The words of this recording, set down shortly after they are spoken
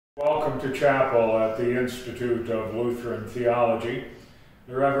Welcome to chapel at the Institute of Lutheran Theology.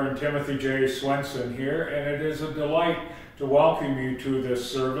 The Reverend Timothy J. Swenson here, and it is a delight to welcome you to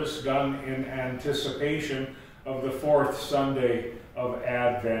this service done in anticipation of the fourth Sunday of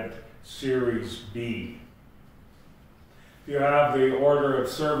Advent, Series B. If you have the order of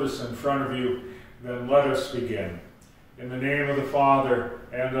service in front of you, then let us begin. In the name of the Father,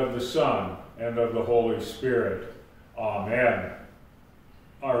 and of the Son, and of the Holy Spirit. Amen.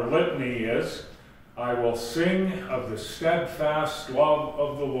 Our litany is, I will sing of the steadfast love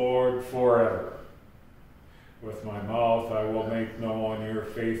of the Lord forever. With my mouth I will make known your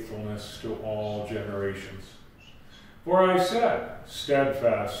faithfulness to all generations. For I said,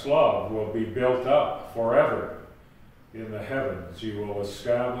 steadfast love will be built up forever. In the heavens you will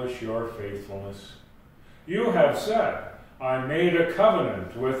establish your faithfulness. You have said, I made a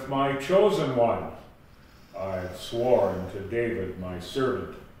covenant with my chosen one. I have sworn to David my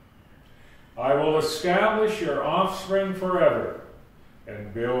servant. I will establish your offspring forever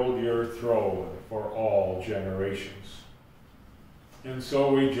and build your throne for all generations. And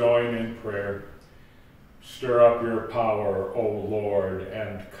so we join in prayer. Stir up your power, O Lord,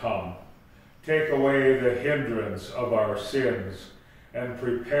 and come. Take away the hindrance of our sins and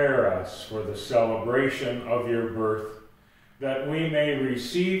prepare us for the celebration of your birth, that we may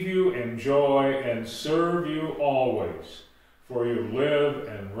receive you in joy and serve you always. For you live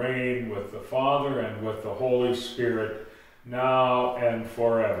and reign with the Father and with the Holy Spirit, now and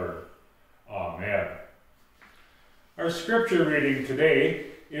forever. Amen. Our scripture reading today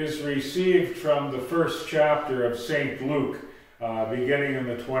is received from the first chapter of St. Luke, beginning in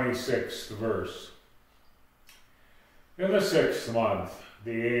the 26th verse. In the 6th month,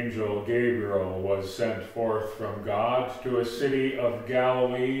 the angel Gabriel was sent forth from God to a city of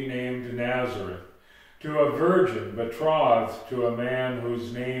Galilee named Nazareth, to a virgin betrothed to a man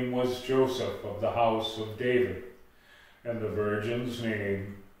whose name was Joseph of the house of David, and the virgin's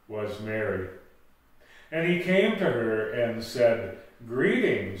name was Mary. And he came to her and said,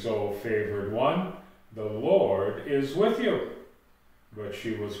 Greetings, O favored one, the Lord is with you. But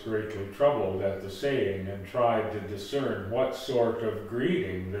she was greatly troubled at the saying, and tried to discern what sort of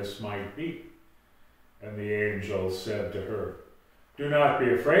greeting this might be. And the angel said to her, Do not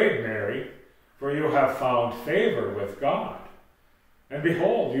be afraid, Mary, for you have found favor with God. And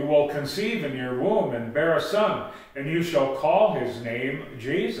behold, you will conceive in your womb and bear a son, and you shall call his name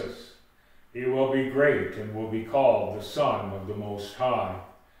Jesus. He will be great and will be called the Son of the Most High.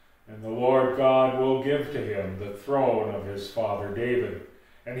 And the Lord God will give to him the throne of his father David,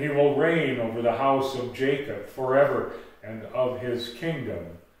 and he will reign over the house of Jacob forever, and of his kingdom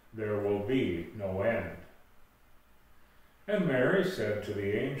there will be no end. And Mary said to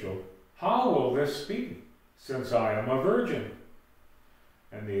the angel, How will this be, since I am a virgin?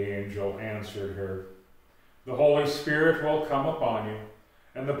 And the angel answered her, The Holy Spirit will come upon you,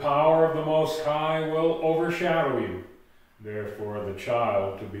 and the power of the Most High will overshadow you. Therefore the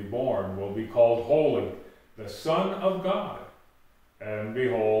child to be born will be called Holy, the Son of God. And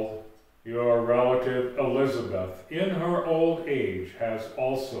behold, your relative Elizabeth, in her old age, has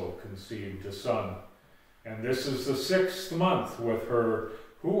also conceived a son. And this is the 6th month with her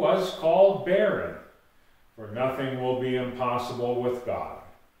who was called barren, for nothing will be impossible with God.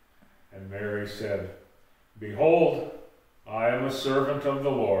 And Mary said, Behold, I am a servant of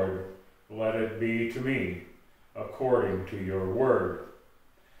the Lord. Let it be to me according to your word.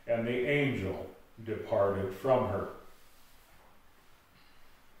 And the angel departed from her.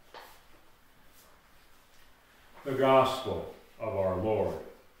 The Gospel of our Lord.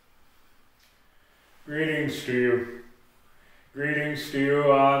 Greetings to you. Greetings to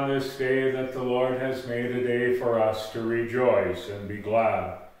you on this day that the Lord has made a day for us to rejoice and be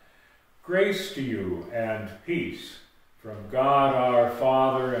glad. Grace to you and peace from God our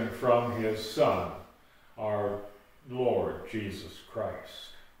Father and from his Son, our Lord Jesus Christ.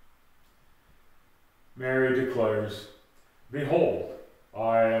 Mary declares, Behold,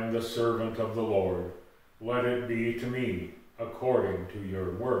 I am the servant of the Lord. Let it be to me according to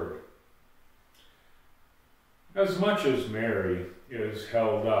your word. As much as Mary is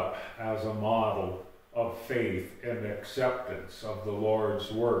held up as a model of faith and acceptance of the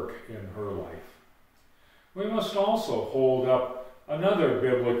Lord's work in her life, we must also hold up another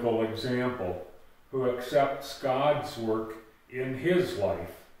biblical example who accepts God's work in his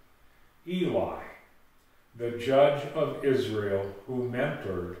life, Eli, the judge of Israel who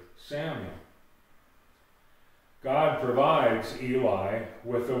mentored Samuel. God provides Eli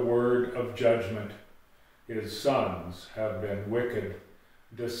with a word of judgment. His sons have been wicked,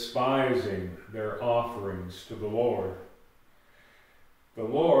 despising their offerings to the Lord. The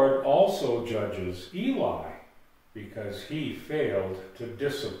Lord also judges Eli because he failed to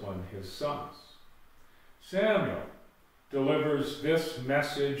discipline his sons. Samuel delivers this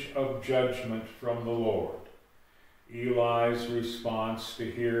message of judgment from the Lord. Eli's response to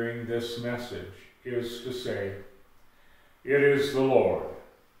hearing this message is to say, "It is the Lord.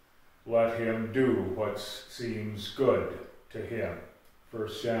 Let him do what seems good to him."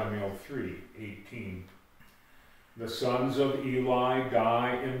 1 Samuel 3:18. The sons of Eli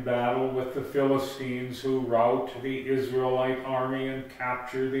die in battle with the Philistines, who rout the Israelite army and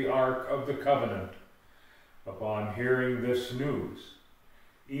capture the Ark of the Covenant. Upon hearing this news,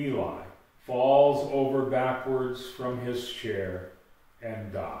 Eli falls over backwards from his chair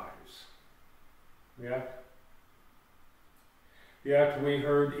and dies. Yet we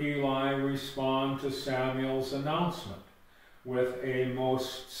heard Eli respond to Samuel's announcement with a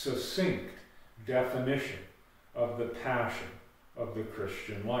most succinct definition of the passion of the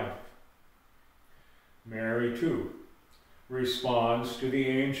Christian life. Mary, too, responds to the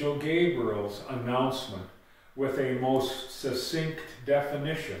angel Gabriel's announcement with a most succinct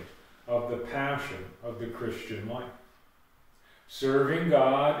definition of the passion of the Christian life. Serving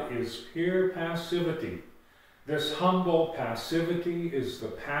God is pure passivity. This humble passivity is the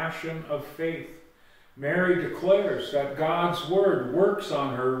passion of faith. Mary declares that God's word works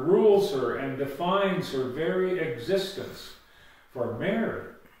on her, rules her, and defines her very existence. For Mary,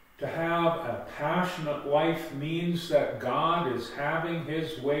 to have a passionate life means that God is having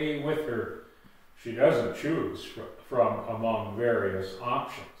his way with her. She doesn't choose from among various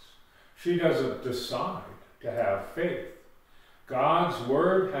options. She doesn't decide to have faith. God's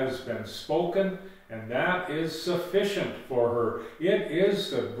word has been spoken, and that is sufficient for her. It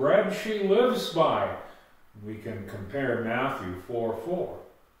is the bread she lives by. We can compare Matthew 4:4.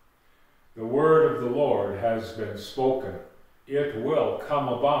 The word of the Lord has been spoken. It will come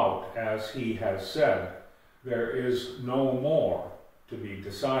about as he has said. There is no more to be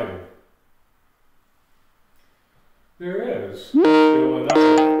decided. There is still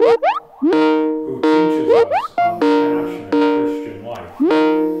another who teaches us on the passionate Christian life.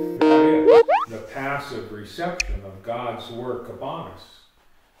 That is, the passive reception of God's work upon us.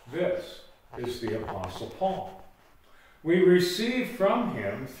 This is the Apostle Paul. We receive from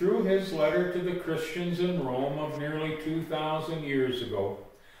him, through his letter to the Christians in Rome of nearly 2,000 years ago,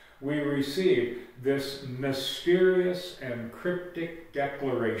 we receive this mysterious and cryptic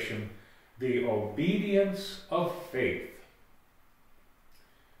declaration, the obedience of faith.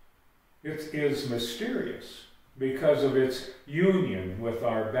 It is mysterious because of its union with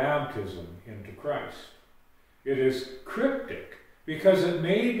our baptism into Christ. It is cryptic because it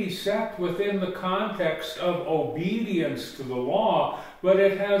may be set within the context of obedience to the law, but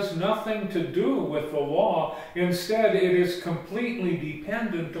it has nothing to do with the law. Instead, it is completely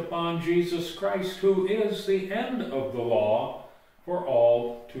dependent upon Jesus Christ, who is the end of the law for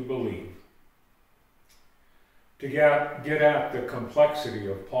all to believe. To get at the complexity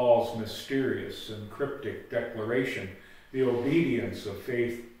of Paul's mysterious and cryptic declaration, the obedience of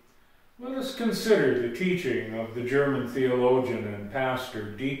faith, let us consider the teaching of the German theologian and pastor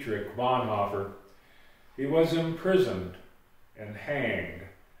Dietrich Bonhoeffer. He was imprisoned and hanged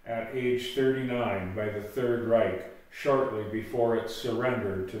at age 39 by the Third Reich shortly before its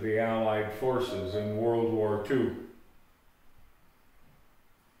surrender to the Allied forces in World War II.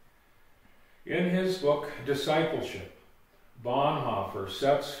 In his book, Discipleship, Bonhoeffer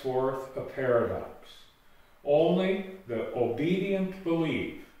sets forth a paradox. Only the obedient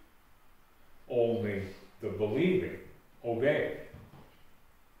believe. Only the believing obey.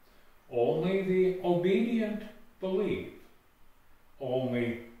 Only the obedient believe.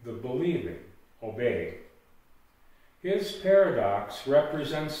 Only the believing obey. His paradox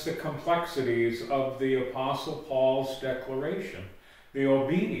represents the complexities of the Apostle Paul's declaration, the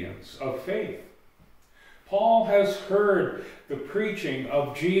obedience of faith. Paul has heard the preaching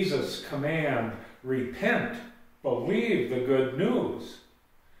of Jesus' command, repent, believe the good news.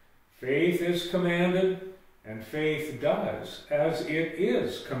 Faith is commanded, and faith does as it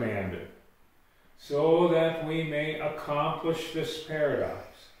is commanded, so that we may accomplish this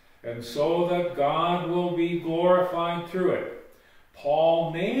paradox, and so that God will be glorified through it.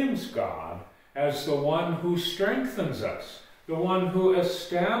 Paul names God as the one who strengthens us, the one who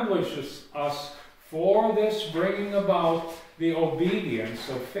establishes us for this bringing about the obedience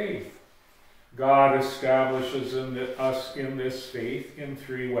of faith. God establishes us in this faith in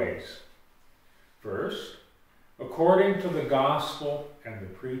three ways. First, according to the gospel and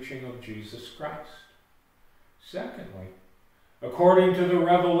the preaching of Jesus Christ. Secondly, according to the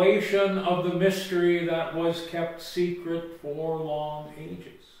revelation of the mystery that was kept secret for long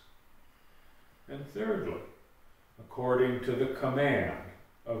ages. And thirdly, according to the command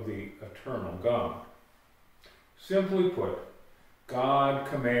of the eternal God. Simply put, God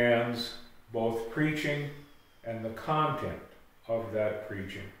commands both preaching and the content of that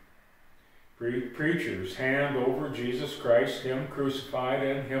preaching. Preachers hand over Jesus Christ, Him crucified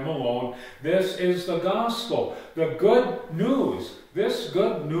and Him alone. This is the gospel, the good news. This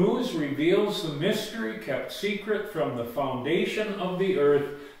good news reveals the mystery kept secret from the foundation of the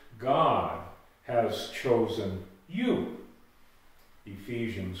earth. God has chosen you.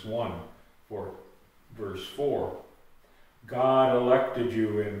 Ephesians 1, verse 4. God elected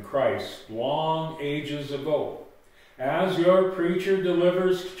you in Christ long ages ago. As your preacher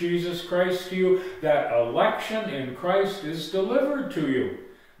delivers Jesus Christ to you, that election in Christ is delivered to you.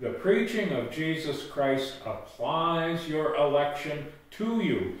 The preaching of Jesus Christ applies your election to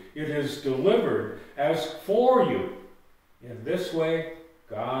you. It is delivered as for you. In this way,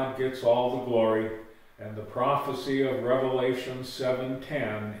 God gets all the glory, and the prophecy of Revelation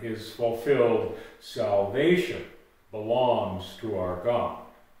 7:10 is fulfilled. Salvation belongs to our God.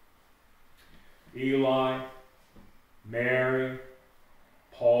 Eli, Mary,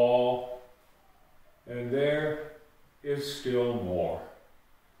 Paul, and there is still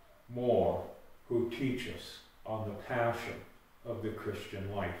more who teach us on the passion of the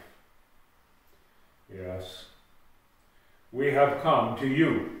Christian life. Yes, we have come to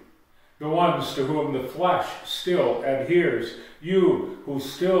you, the ones to whom the flesh still adheres, you who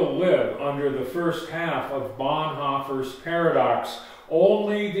still live under the first half of Bonhoeffer's paradox,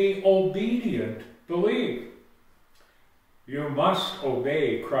 only the obedient believe. You must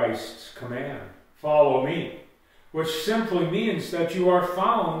obey Christ's command, follow me, which simply means that you are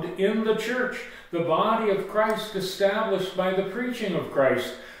found in the church, the body of Christ established by the preaching of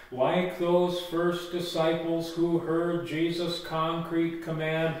Christ, like those first disciples who heard Jesus' concrete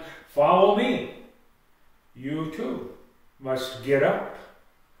command, follow me. You too must get up.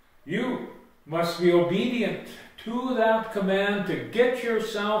 You must be obedient to that command to get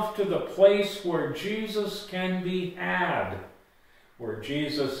yourself to the place where Jesus can be had, where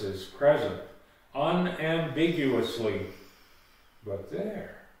Jesus is present unambiguously. But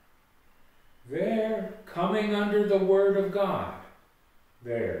there, coming under the Word of God,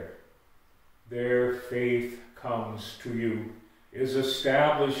 there faith comes to you, is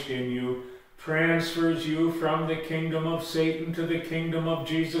established in you, transfers you from the kingdom of Satan to the kingdom of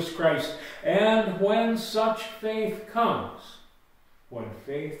Jesus Christ. And when such faith comes,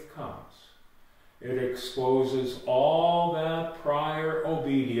 it exposes all that prior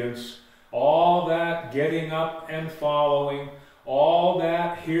obedience, all that getting up and following, all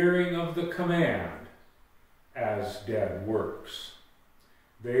that hearing of the command as dead works.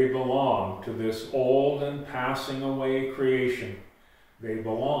 They belong to this old and passing away creation. They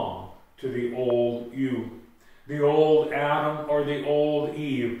belong to the old you, the old Adam or the old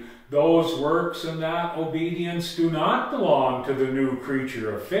Eve. Those works and that obedience do not belong to the new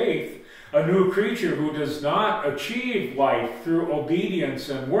creature of faith, a new creature who does not achieve life through obedience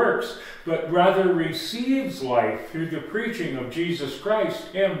and works, but rather receives life through the preaching of Jesus Christ,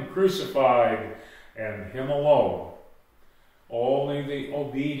 Him crucified, and Him alone. Only the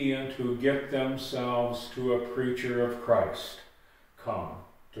obedient who get themselves to a preacher of Christ come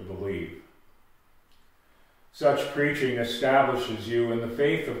to believe. Such preaching establishes you in the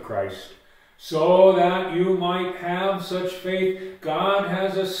faith of Christ. So that you might have such faith, God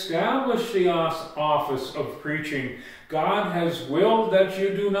has established the office of preaching. God has willed that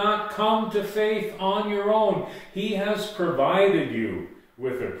you do not come to faith on your own. He has provided you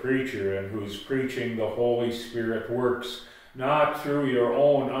with a preacher in whose preaching the Holy Spirit works, not through your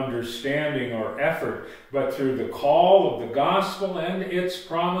own understanding or effort, but through the call of the gospel and its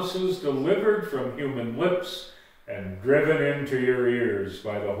promises delivered from human lips and driven into your ears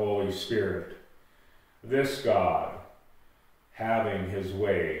by the Holy Spirit. This God, having His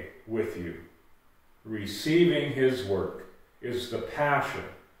way with you, receiving His work, is the passion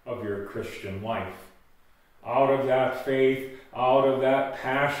of your Christian life. Out of that faith, out of that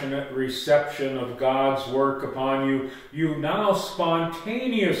passionate reception of God's work upon you, you now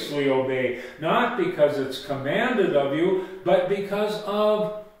spontaneously obey, not because it's commanded of you, but because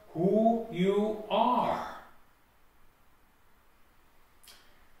of who you are.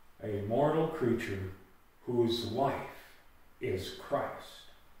 A mortal creature whose life is Christ.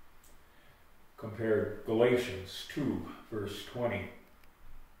 Compare Galatians 2, verse 20.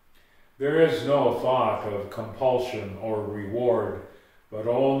 There is no thought of compulsion or reward, but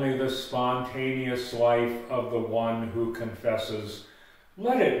only the spontaneous life of the one who confesses,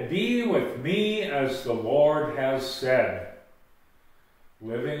 "Let it be with me as the Lord has said."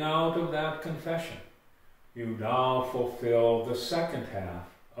 Living out of that confession, you now fulfill the second half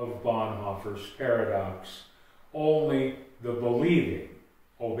of Bonhoeffer's paradox. Only the believing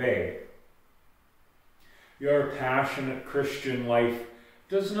obey. Your passionate Christian life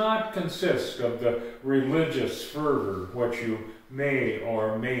does not consist of the religious fervor which you may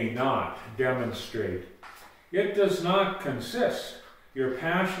or may not demonstrate. It does not consist, your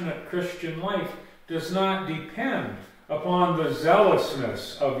passionate Christian life does not depend upon the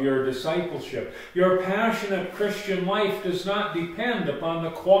zealousness of your discipleship. Your passionate Christian life does not depend upon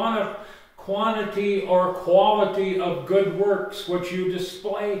the quantity or quality of good works which you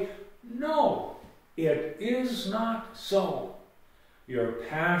display. No, it is not so. Your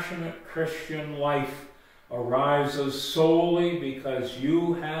passionate Christian life arises solely because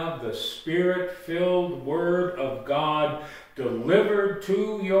you have the Spirit-filled Word of God delivered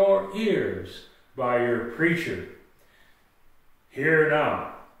to your ears by your preacher. Hear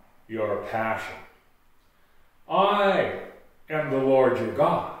now your passion. I am the Lord your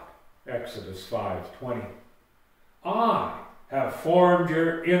God, Exodus 5:20. I have formed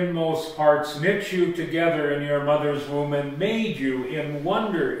your inmost parts, knit you together in your mother's womb, and made you in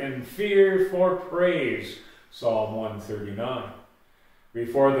wonder and fear for praise, Psalm 139.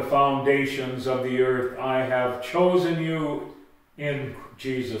 Before the foundations of the earth, I have chosen you in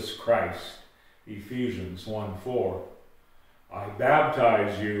Jesus Christ, Ephesians 1:4. I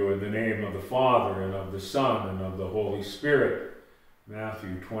baptize you in the name of the Father, and of the Son, and of the Holy Spirit,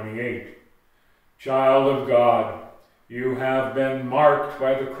 Matthew 28. Child of God, you have been marked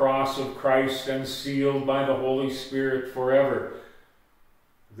by the cross of Christ and sealed by the Holy Spirit forever.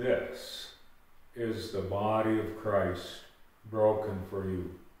 This is the body of Christ broken for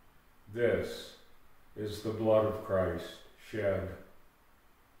you. This is the blood of Christ shed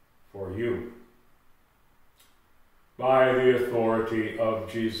for you. By the authority of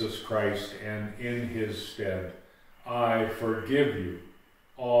Jesus Christ and in his stead, I forgive you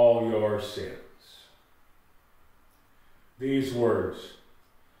all your sins. These words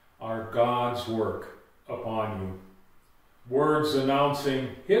are God's work upon you. Words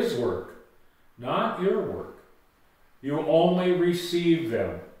announcing his work, not your work. You only receive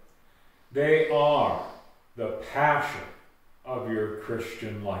them. They are the passion of your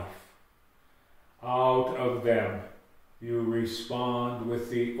Christian life. Out of them, you respond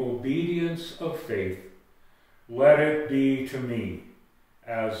with the obedience of faith. Let it be to me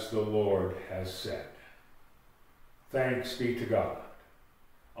as the Lord has said. Thanks be to God.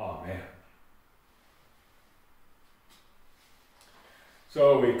 Amen.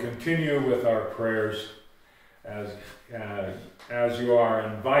 So we continue with our prayers as you are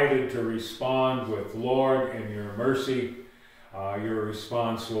invited to respond with, "Lord, in your mercy," your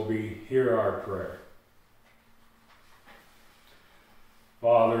response will be, "Hear our prayer."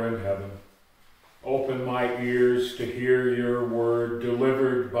 Father in heaven, open my ears to hear your word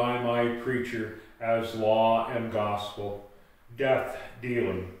delivered by my preacher as law and gospel,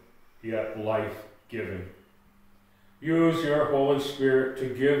 death-dealing, yet life-giving. Use your Holy Spirit to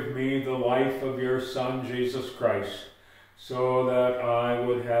give me the life of your Son, Jesus Christ, so that I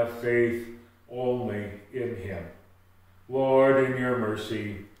would have faith only in him. Lord, in your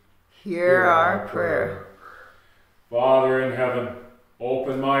mercy, hear our prayer. Father in heaven,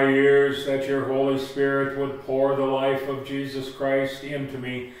 open my ears that your Holy Spirit would pour the life of Jesus Christ into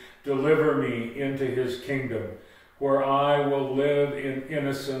me. Deliver me into his kingdom, where I will live in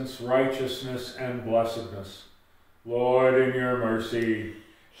innocence, righteousness, and blessedness. Lord, in your mercy,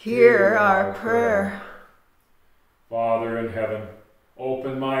 hear our prayer. Father in heaven,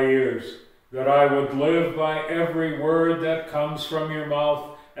 open my ears that I would live by every word that comes from your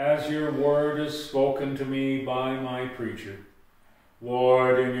mouth, as your word is spoken to me by my preacher.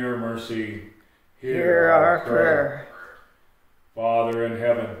 Lord, in your mercy, hear our prayer. Father in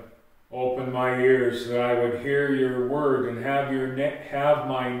heaven, open my ears that I would hear your word and have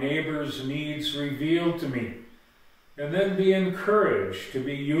my neighbor's needs revealed to me, and then be encouraged to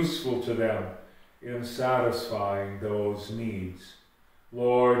be useful to them in satisfying those needs.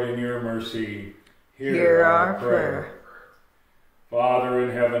 Lord, in your mercy, hear our prayer. Father in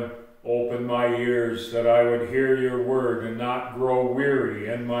heaven, open my ears that I would hear your word and not grow weary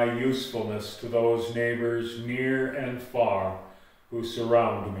in my usefulness to those neighbors near and far who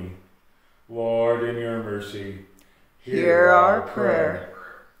surround me. Lord, in your mercy, hear our prayer.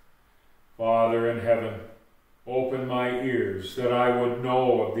 Father in heaven, open my ears that I would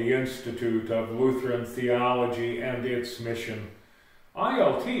know of the Institute of Lutheran Theology and its mission.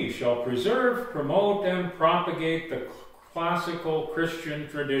 ILT shall preserve, promote, and propagate the classical Christian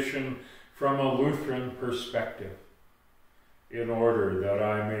tradition from a Lutheran perspective, in order that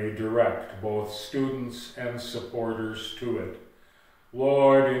I may direct both students and supporters to it.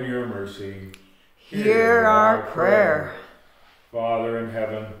 Lord, in your mercy, hear our prayer. Father in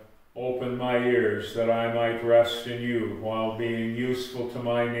heaven, open my ears that I might rest in you while being useful to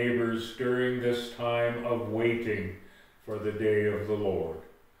my neighbors during this time of waiting for the day of the Lord.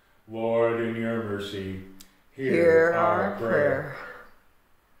 Lord, in your mercy, hear our prayer.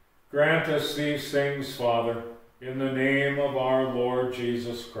 Grant us these things, Father, in the name of our Lord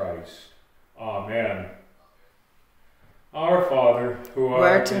Jesus Christ. Amen. Our Father, who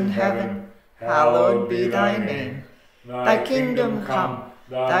art in heaven, hallowed be thy name. Thy kingdom come,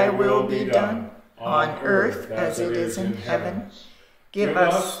 thy will be done, on earth as it is in heaven. Give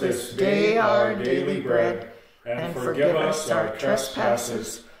us this day our daily bread, and forgive us our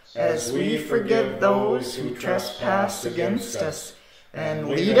trespasses, as we forgive those who trespass against us. And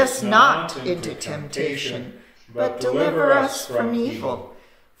lead us not into temptation, but deliver us from evil.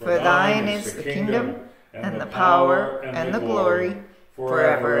 For thine is the kingdom, and the power, and the glory,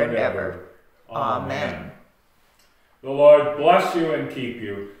 forever and ever. Amen. The Lord bless you and keep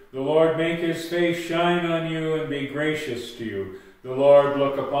you. The Lord make his face shine on you and be gracious to you. The Lord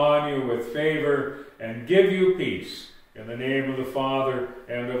look upon you with favor and give you peace. In the name of the Father,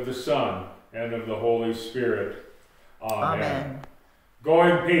 and of the Son, and of the Holy Spirit. Amen. Go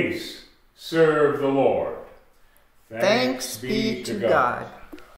in peace. Serve the Lord. Thanks be to God.